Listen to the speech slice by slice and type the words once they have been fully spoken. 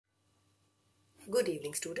Good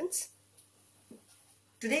evening, students.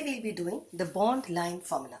 Today we'll be doing the bond line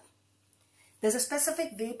formula. There's a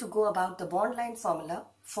specific way to go about the bond line formula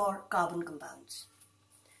for carbon compounds.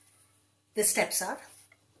 The steps are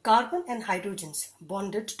carbon and hydrogens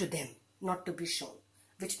bonded to them, not to be shown,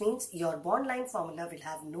 which means your bond line formula will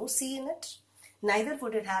have no C in it, neither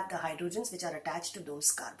would it have the hydrogens which are attached to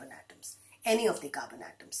those carbon atoms, any of the carbon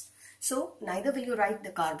atoms. So neither will you write the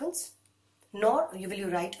carbons nor will you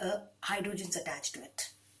write a hydrogens attached to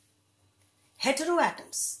it.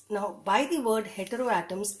 Heteroatoms. Now, by the word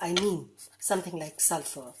heteroatoms, I mean something like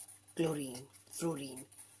sulfur, chlorine, fluorine,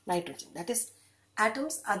 nitrogen. That is,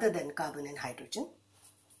 atoms other than carbon and hydrogen.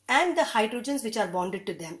 And the hydrogens which are bonded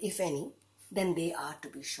to them, if any, then they are to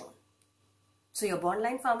be shown. So, your bond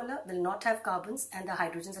line formula will not have carbons and the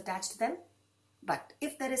hydrogens attached to them. But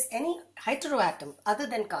if there is any heteroatom other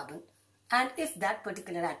than carbon, and if that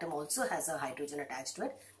particular atom also has a hydrogen attached to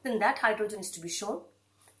it, then that hydrogen is to be shown.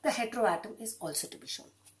 The heteroatom is also to be shown.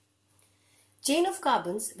 Chain of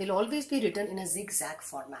carbons will always be written in a zigzag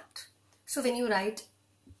format. So when you write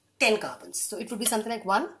 10 carbons, so it would be something like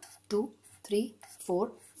 1, 2, 3,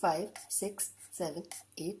 4, 5, 6, 7,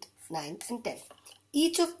 8, 9 and 10.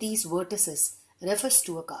 Each of these vertices refers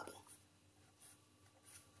to a carbon.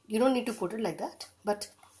 You don't need to put it like that, but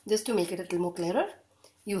just to make it a little more clearer,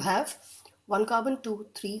 you have 1 carbon, 2,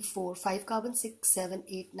 3, 4, 5 carbons, 6, 7,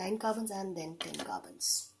 8, 9 carbons and then 10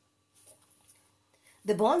 carbons.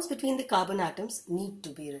 The bonds between the carbon atoms need to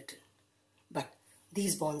be written, but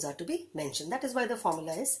these bonds are to be mentioned. That is why the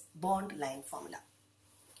formula is bond line formula.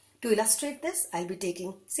 To illustrate this, I'll be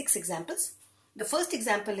taking 6 examples. The first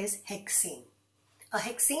example is hexane. A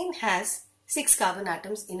hexane has 6 carbon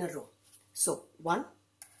atoms in a row. So 1,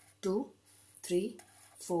 2, 3,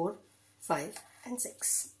 4, 5 and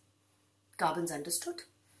 6. Carbons understood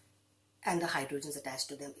and the hydrogens attached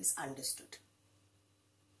to them is understood.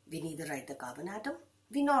 We neither write the carbon atom,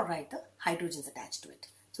 we nor write the hydrogens attached to it.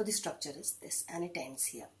 So the structure is this and it ends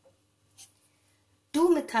here.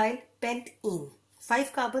 2-methyl pentene,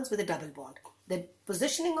 5 carbons with a double bond. The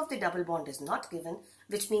positioning of the double bond is not given,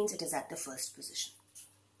 which means it is at the first position.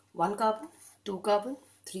 1 carbon, 2 carbon,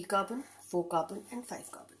 3 carbon, 4 carbon and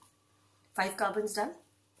 5 carbon. 5 carbons done.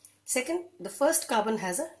 Second, the first carbon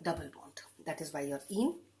has a double bond. That is why your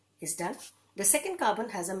ene is done. The second carbon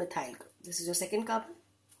has a methyl group. This is your second carbon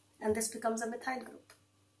and this becomes a methyl group.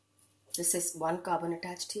 This is 1 carbon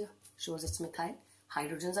attached here, shows it's methyl.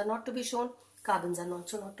 Hydrogens are not to be shown. Carbons are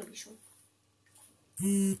also not to be shown.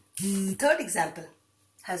 The third example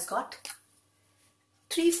has got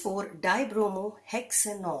 3,4-dibromo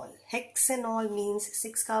hexanol. Hexanol means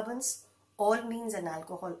 6 carbons. All means an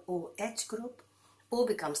alcohol OH group. O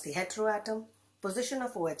becomes the heteroatom. Position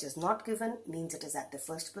of OH is not given, means it is at the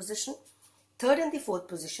first position. Third and the fourth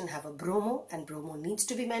position have a bromo and bromo needs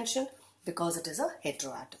to be mentioned because it is a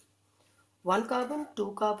heteroatom. 1 carbon,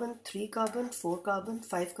 2 carbon, 3 carbon, 4 carbon,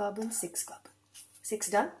 5 carbon, 6 carbon. 6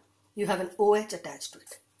 done. You have an OH attached to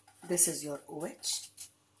it. This is your OH.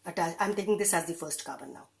 I'm taking this as the first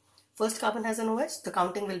carbon now. First carbon has an OH. The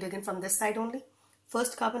counting will begin from this side only.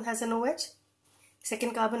 First carbon has an OH.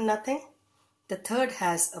 Second carbon nothing. The third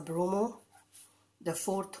has a bromo. The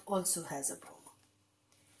fourth also has a bromo.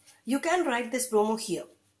 You can write this bromo here,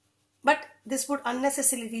 but this would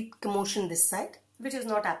unnecessarily commotion this side, which is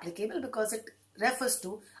not applicable because it refers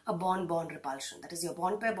to a bond-bond repulsion. That is, your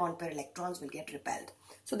bond pair electrons will get repelled.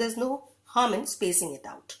 So there's no harm in spacing it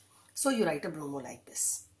out. So you write a bromo like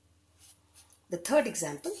this. The third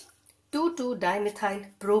example, 2,2-dimethyl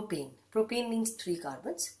propane. Propane means 3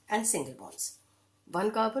 carbons and single bonds.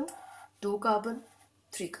 1 carbon, 2 carbon,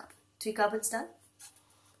 3 carbon. 3 carbons done.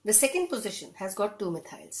 The second position has got 2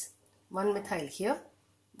 methyls. 1 methyl here,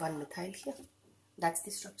 1 methyl here. That's the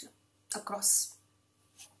structure across.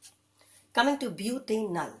 Coming to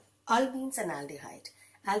butanol. Al means an aldehyde.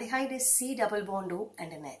 Aldehyde is C double bond O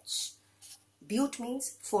and an H. But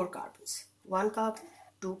means 4 carbons. 1 carbon,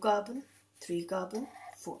 2 carbon, 3 carbon,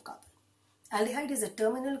 4 carbon. Aldehyde is a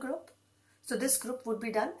terminal group. So this group would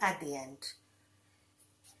be done at the end.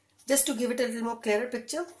 Just to give it a little more clearer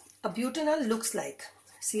picture, a butanol looks like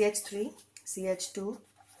CH3, CH2,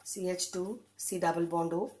 CH2, C double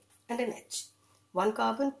bond O and an H. 1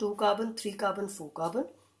 carbon, 2 carbon, 3 carbon, 4 carbon.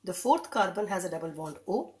 The fourth carbon has a double bond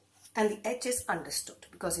O and the H is understood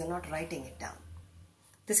because you're not writing it down.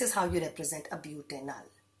 This is how you represent a butanol.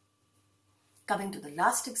 Coming to the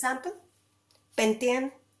last example,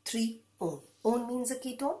 pentane 3-one. One means a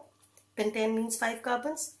ketone. Pentane means 5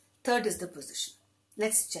 carbons. Third is the position.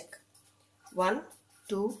 Let's check. 1,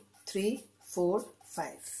 2, 3, 4,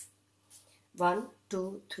 5. 1,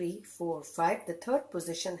 2, 3, 4, 5. The third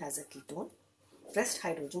position has a ketone. rest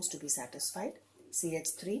hydrogens to be satisfied.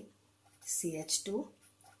 CH3, CH2,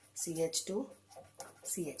 CH2,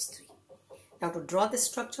 CH3. Now to draw this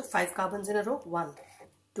structure, 5 carbons in a row. 1,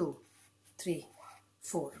 2, 3,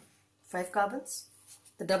 4. 5 carbons.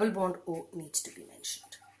 The double bond O needs to be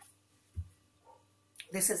mentioned.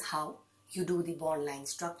 This is how you do the bond line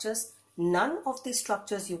structures. None of the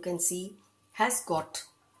structures you can see has got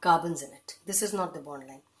carbons in it. This is not the bond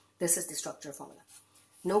line. This is the structure formula.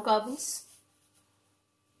 No carbons.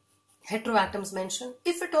 Heteroatoms mentioned.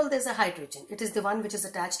 If at all there is a hydrogen, it is the one which is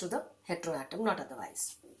attached to the heteroatom, not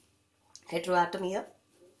otherwise. Heteroatom here,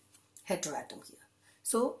 heteroatom here.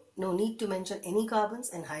 So no need to mention any carbons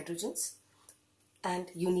and hydrogens, and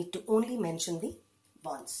you need to only mention the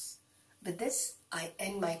bonds. With this, I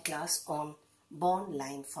end my class on bond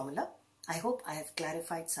line formula. I hope I have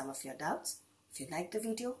clarified some of your doubts. If you like the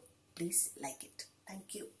video, please like it.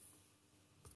 Thank you.